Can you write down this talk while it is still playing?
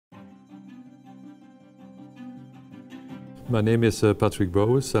My name is Patrick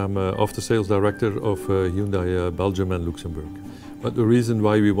Bauwens. I'm After Sales Director of Hyundai Belgium and Luxembourg. But the reason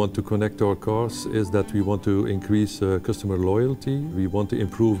why we want to connect our cars is that we want to increase customer loyalty. We want to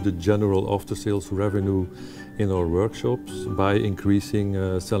improve the general after-sales revenue in our workshops by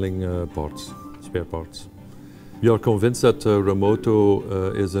increasing selling spare parts. We are convinced that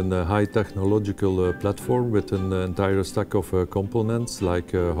Remoto is a high technological platform with an entire stack of components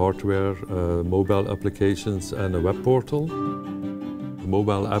like hardware, mobile applications and a web portal. The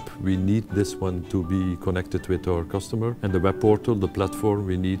mobile app, we need this one to be connected with our customer, and the web portal, the platform,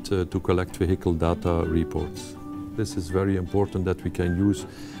 we need to collect vehicle data reports. This is very important that we can use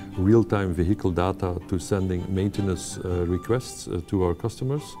real-time vehicle data to sending maintenance requests to our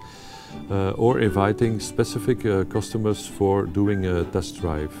customers. Or inviting specific customers for doing a test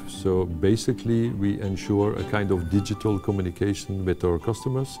drive. So basically we ensure a kind of digital communication with our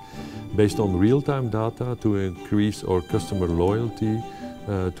customers based on real-time data to increase our customer loyalty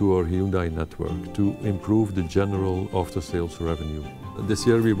to our Hyundai network, to improve the general after-sales revenue. This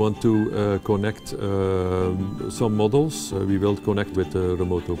year we want to connect some models. We will connect with the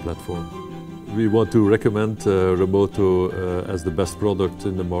Remoto platform. We want to recommend Remoto as the best product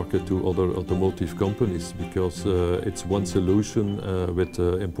in the market to other automotive companies because it's one solution with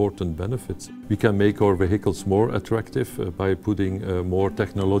important benefits. We can make our vehicles more attractive by putting more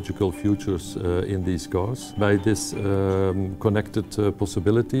technological features in these cars. By this connected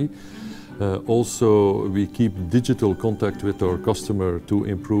possibility, also we keep digital contact with our customer to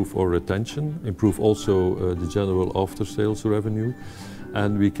improve our retention, improve also the general after-sales revenue.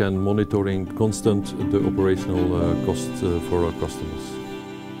 And we can monitoring constant the operational costs for our customers.